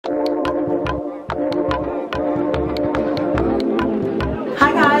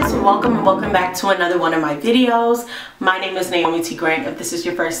welcome and welcome back to another one of my videos. My name is Naomi T. Grant. If this is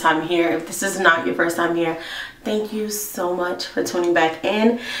your first time here, if this is not your first time here, thank you so much for tuning back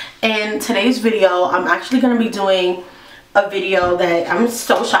in. In today's video, I'm actually going to be doing a video that I'm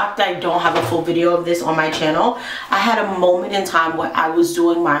so shocked that I don't have a full video of this on my channel. I had a moment in time where I was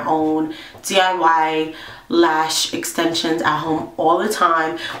doing my own DIY lash extensions at home all the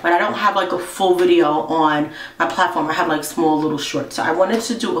time, but I don't have like a full video on my platform. I have like small little shorts, so I wanted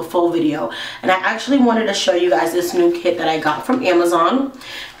to do a full video, and I actually wanted to show you guys this new kit that I got from Amazon.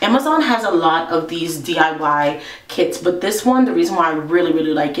 Amazon has a lot of these DIY kits, but this one, the reason why I really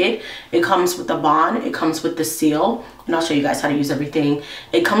like it, it comes with the bond, it comes with the seal, and I'll show you guys how to use everything.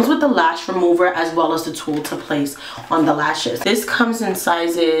 It comes with the lash remover as well as the tool to place on the lashes. This comes in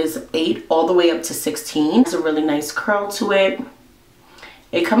sizes 8 all the way up to 16. It's a really nice curl to it.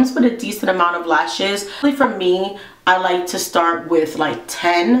 It comes with a decent amount of lashes. For me, I like to start with like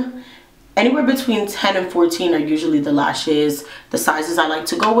 10. Anywhere between 10 and 14 are usually the lashes, the sizes I like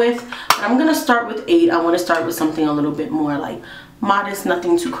to go with. But I'm gonna start with 8. I want to start with something a little bit more like modest,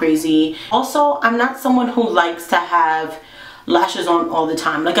 nothing too crazy. Also, I'm not someone who likes to have lashes on all the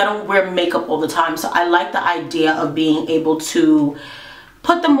time. Like, I don't wear makeup all the time, so I like the idea of being able to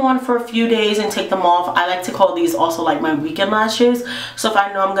put them on for a few days and take them off. I like to call these also like my weekend lashes. So if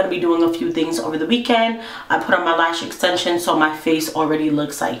I know I'm going to be doing a few things over the weekend, I put on my lash extension so my face already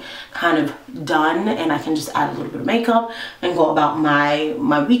looks like kind of done, and I can just add a little bit of makeup and go about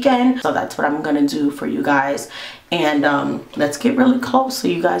my weekend. So that's what I'm going to do for you guys. And let's get really close so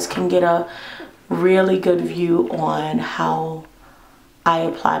you guys can get a really good view on how I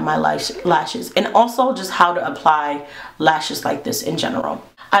apply my lashes, and also just how to apply lashes like this in general.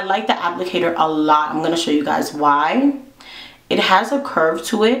 I like the applicator a lot. I'm going to show you guys why. It has a curve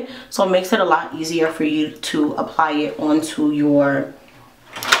to it, so it makes it a lot easier for you to apply it onto your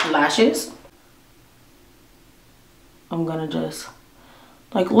lashes. I'm going to just,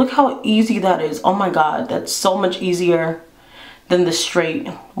 like, look how easy that is. Oh my god, that's so much easier than the straight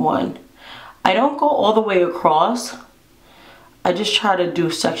one. I don't go all the way across. I just try to do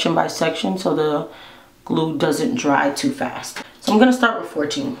section by section so the glue doesn't dry too fast. So I'm going to start with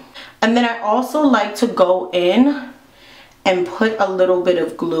 14. And then I also like to go in and put a little bit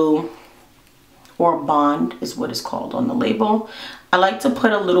of glue, or bond is what it's called on the label. I like to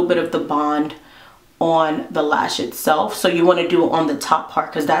put a little bit of the bond on the lash itself. So you want to do it on the top part,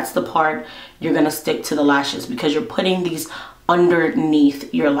 because that's the part you're going to stick to the lashes, because you're putting these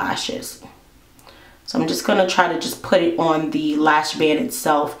underneath your lashes. So I'm just going to try to just put it on the lash band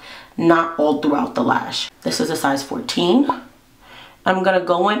itself, not all throughout the lash. This is a size 14. I'm going to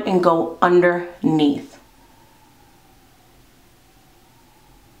go in and go underneath.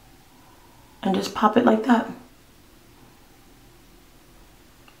 And just pop it like that.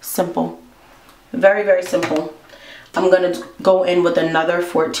 Simple. Very simple. I'm going to go in with another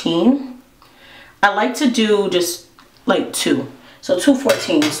 14. I like to do just like 2. So 2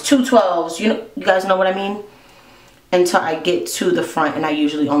 14s, 2 12s, you guys know what I mean? Until I get to the front, and I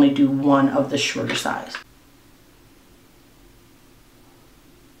usually only do one of the shorter size.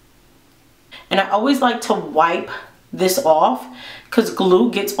 And I always like to wipe this off, because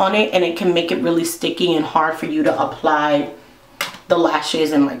glue gets on it and it can make it really sticky and hard for you to apply the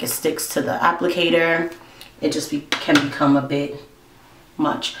lashes, and like it sticks to the applicator. It just can become a bit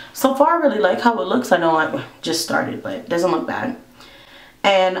much. So far I really like how it looks. I know I just started, but it doesn't look bad.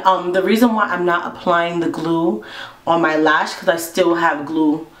 And the reason why I'm not applying the glue on my lash, because I still have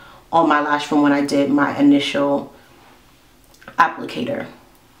glue on my lash from when I did my initial applicator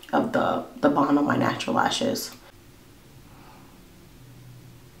of the bond on my natural lashes.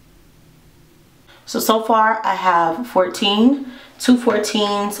 So far I have 14, 2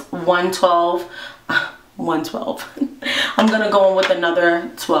 14s, 1 12, 1 12. I'm going to go in with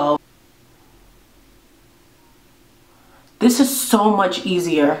another 12. This is so much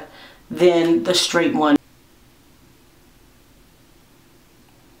easier than the straight one.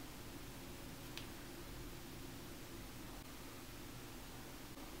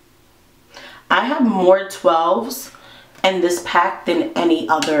 I have more 12s in this pack than any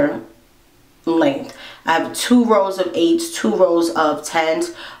other length. I have 2 rows of 8s, 2 rows of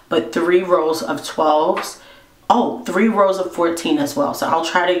 10s, but 3 rows of 12s. Oh, 3 rows of 14 as well. So I'll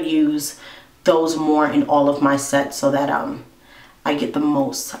try to use those more in all of my sets so that I get the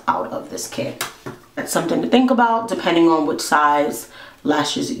most out of this kit. That's something to think about depending on which size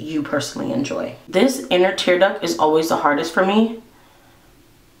lashes you personally enjoy. This inner tear duct is always the hardest for me.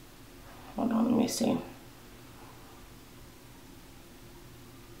 Hold on, let me see.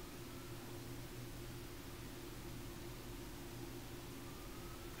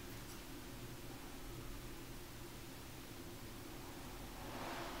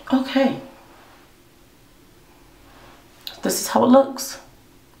 Okay. This is how it looks.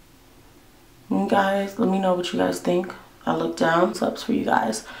 You guys, let me know what you guys think. I look down, ups for you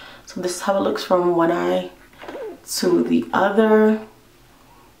guys. So this is how it looks from one eye to the other.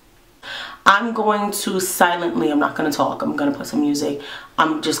 I'm going to silently, I'm not going to talk, I'm going to put some music.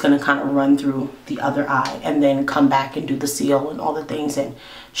 I'm just going to kind of run through the other eye and then come back and do the seal and all the things and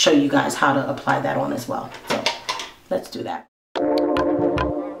show you guys how to apply that on as well. So let's do that.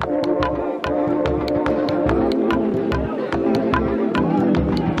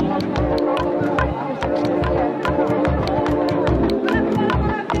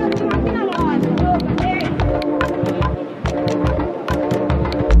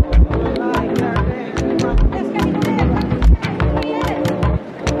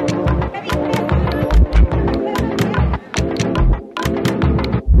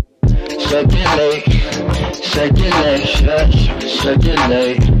 Circulate, circulate,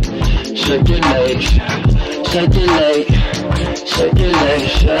 circulate, circulate, circulate,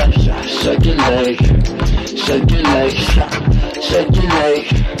 circulate, circulate, circulate, circulate,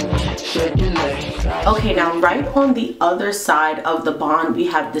 circulate. Okay, now right on the other side of the bond we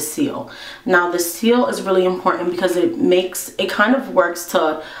have the seal. Now the seal is really important because it kind of works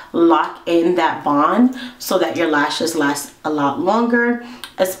to lock in that bond so that your lashes last a lot longer,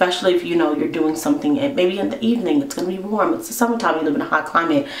 especially if you know you're doing something maybe in the evening. It's gonna be warm, it's the summertime, you live in a hot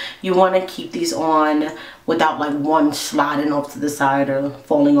climate. You want to keep these on without like one sliding off to the side or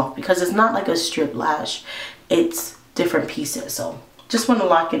falling off, because it's not like a strip lash, it's different pieces. So just want to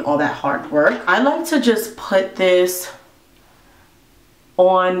lock in all that hard work. I like to just put this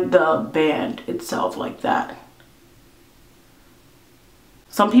on the band itself like that.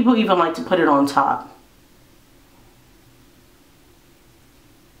 Some people even like to put it on top.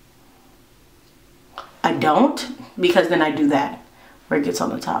 I don't, because then I do that where it gets on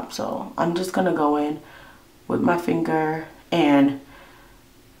the top. So I'm just gonna go in with my finger and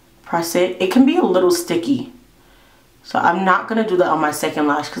press it. It can be a little sticky, so I'm not gonna do that on my second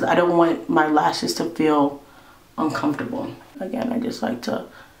lash because I don't want my lashes to feel uncomfortable. Again, I just like to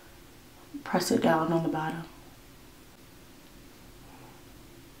press it down on the bottom.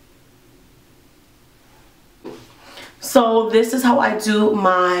 So this is how I do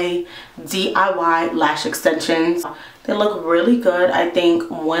my DIY lash extensions. They look really good. I think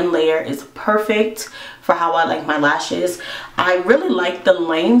one layer is perfect for how I like my lashes. I really like the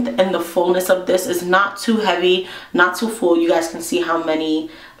length and the fullness of this. It's not too heavy, not too full. You guys can see how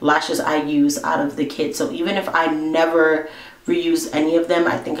many lashes I use out of the kit. So even if I never reuse any of them,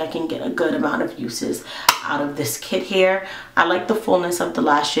 I think I can get a good amount of uses out of this kit here. I like the fullness of the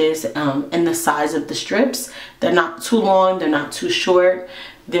lashes and the size of the strips. They're not too long, they're not too short,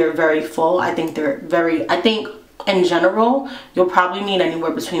 they're very full. I think in general you'll probably need anywhere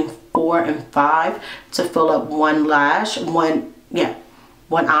between 4 and 5 to fill up one lash, one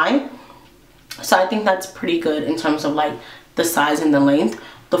eye. So I think that's pretty good in terms of like the size and the length.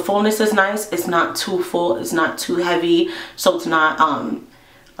 The fullness is nice. It's not too full, it's not too heavy, so it's not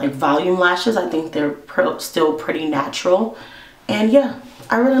like volume lashes. I think they're still pretty natural, and yeah,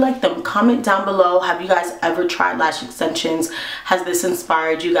 I really like them. Comment down below, have you guys ever tried lash extensions? Has this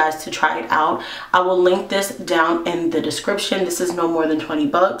inspired you guys to try it out? I will link this down in the description. This is no more than 20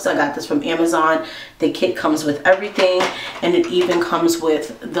 bucks. I got this from Amazon. The kit comes with everything, and it even comes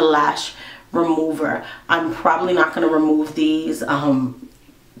with the lash remover. I'm probably not going to remove these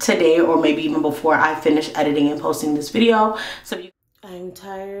today, or maybe even before I finish editing and posting this video. So I'm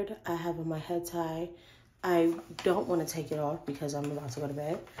tired. I have on my head tie. I don't want to take it off because I'm about to go to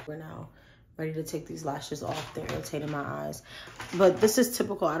bed. We're now ready to take these lashes off. They're irritating my eyes, but this is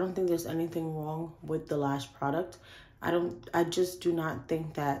typical. I don't think there's anything wrong with the lash product. I just do not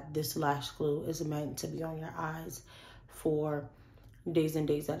think that this lash glue is meant to be on your eyes for days and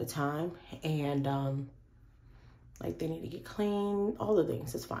days at a time, and like they need to get clean, all the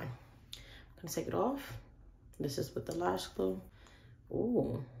things. It's fine. I'm gonna take it off. This is with the lash glue.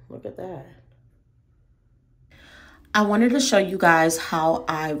 Ooh, look at that. I wanted to show you guys how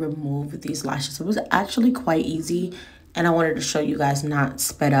I remove these lashes. It was actually quite easy, and I wanted to show you guys not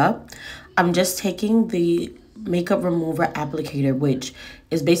sped up. I'm just taking the makeup remover applicator, which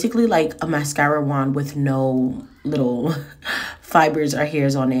is basically like a mascara wand with no little fibers or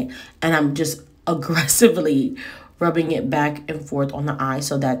hairs on it, and I'm just aggressively rubbing it back and forth on the eye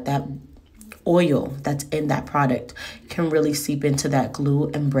so that that oil that's in that product can really seep into that glue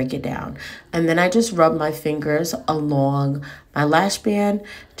and break it down. And then I just rub my fingers along my lash band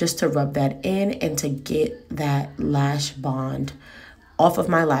just to rub that in and to get that lash bond off of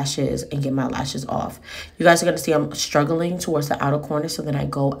my lashes and get my lashes off. You guys are going to see I'm struggling towards the outer corner, so then I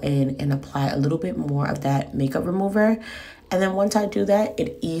go in and apply a little bit more of that makeup remover. And then once I do that,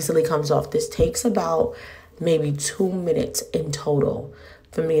 it easily comes off. This takes about maybe 2 minutes in total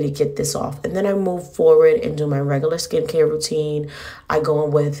for me to get this off. And then I move forward and do my regular skincare routine. I go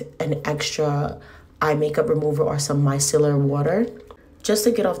in with an extra eye makeup remover or some micellar water just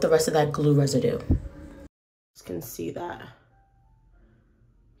to get off the rest of that glue residue. You can see that.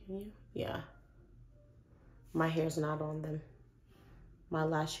 Yeah. My hair's not on them. My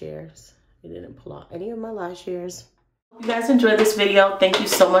lash hairs. It didn't pull out any of my lash hairs. If you guys enjoyed this video, thank you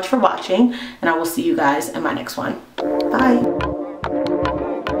so much for watching, and I will see you guys in my next one. Bye.